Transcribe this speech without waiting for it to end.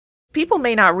People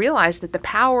may not realize that the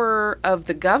power of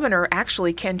the governor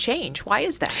actually can change. Why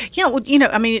is that? Yeah, well,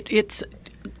 I mean, it's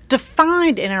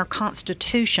defined in our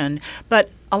Constitution, but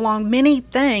along many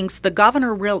things, the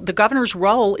governor's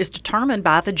role is determined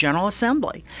by the General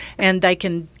Assembly, and they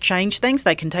can change things,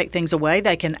 they can take things away,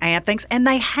 they can add things, and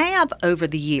they have over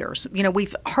the years.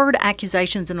 We've heard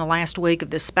accusations in the last week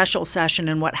of this special session,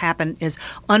 and what happened is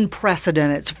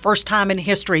unprecedented. It's the first time in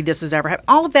history this has ever happened.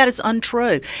 All of that is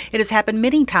untrue. It has happened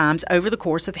many times over the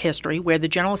course of history where the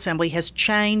General Assembly has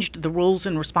changed the rules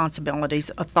and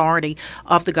responsibilities, authority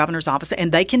of the governor's office,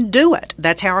 and they can do it.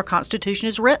 That's how our Constitution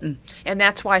is written. And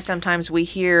that's why sometimes we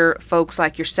hear folks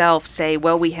like yourself say,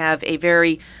 well, we have a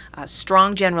very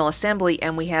strong General Assembly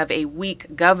and we have a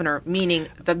weak governor, meaning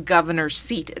the governor's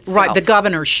seat itself. Right, the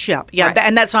governorship. Yeah, right.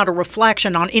 And that's not a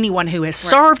reflection on anyone who has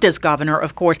served as governor,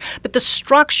 of course, but the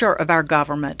structure of our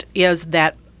government is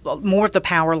that more of the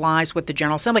power lies with the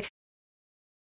General Assembly.